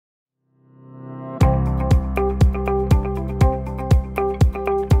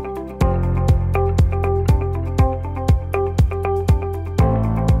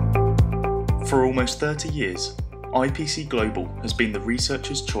almost 30 years, IPC Global has been the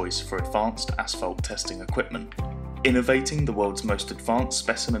researcher's choice for advanced asphalt testing equipment, innovating the world's most advanced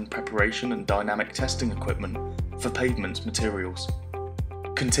specimen preparation and dynamic testing equipment for pavement materials.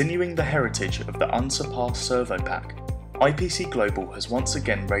 Continuing the heritage of the unsurpassed servo pack, IPC Global has once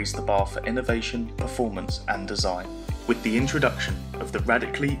again raised the bar for innovation, performance and design with the introduction of the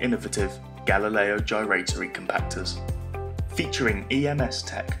radically innovative Galileo Gyratory Compactors. Featuring EMS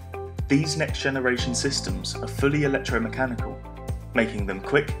tech, these next-generation systems are fully electromechanical, making them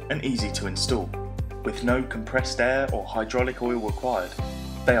quick and easy to install. With no compressed air or hydraulic oil required,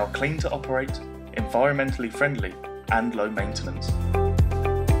 they are clean to operate, environmentally friendly and low maintenance.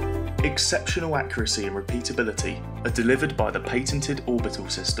 Exceptional accuracy and repeatability are delivered by the patented Orbital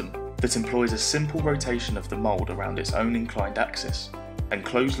system that employs a simple rotation of the mould around its own inclined axis and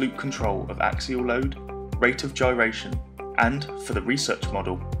closed-loop control of axial load, rate of gyration, and, for the research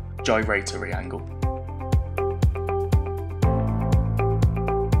model, gyratory angle.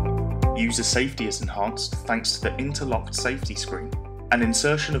 User safety is enhanced thanks to the interlocked safety screen, and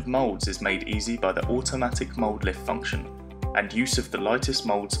insertion of moulds is made easy by the automatic mould lift function and use of the lightest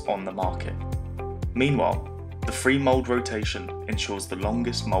moulds on the market. Meanwhile, the free mould rotation ensures the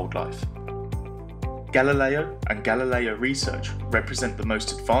longest mould life. Galileo and Galileo Research represent the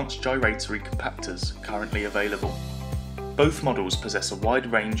most advanced gyratory compactors currently available. Both models possess a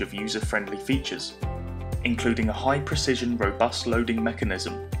wide range of user-friendly features, including a high-precision robust loading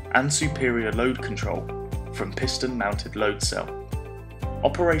mechanism and superior load control from piston-mounted load cell.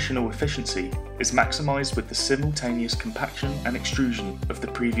 Operational efficiency is maximised with the simultaneous compaction and extrusion of the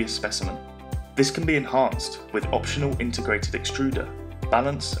previous specimen. This can be enhanced with optional integrated extruder,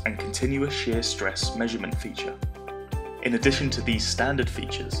 balance and continuous shear stress measurement feature. In addition to these standard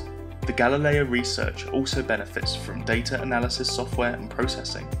features, the Galileo Research also benefits from data analysis software and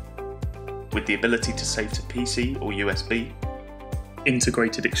processing, with the ability to save to PC or USB,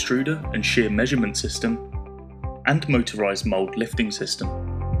 integrated extruder and shear measurement system, and motorized mould lifting system.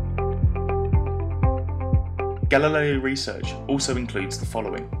 Galileo Research also includes the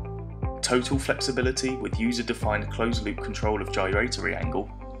following: total flexibility with user-defined closed-loop control of gyratory angle,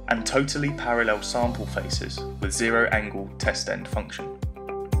 and totally parallel sample faces with zero-angle test-end function.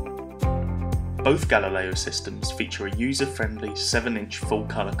 Both Galileo systems feature a user-friendly 7-inch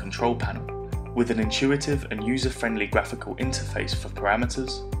full-color control panel with an intuitive and user-friendly graphical interface for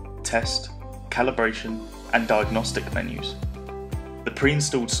parameters, test, calibration, and diagnostic menus. The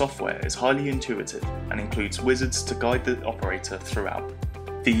pre-installed software is highly intuitive and includes wizards to guide the operator throughout.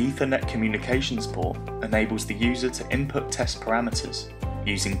 The Ethernet communications port enables the user to input test parameters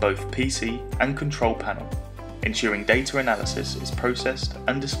using both PC and control panel, ensuring data analysis is processed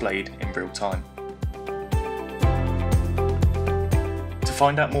and displayed in real time. To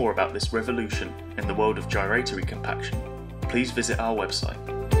find out more about this revolution in the world of gyratory compaction, please visit our website.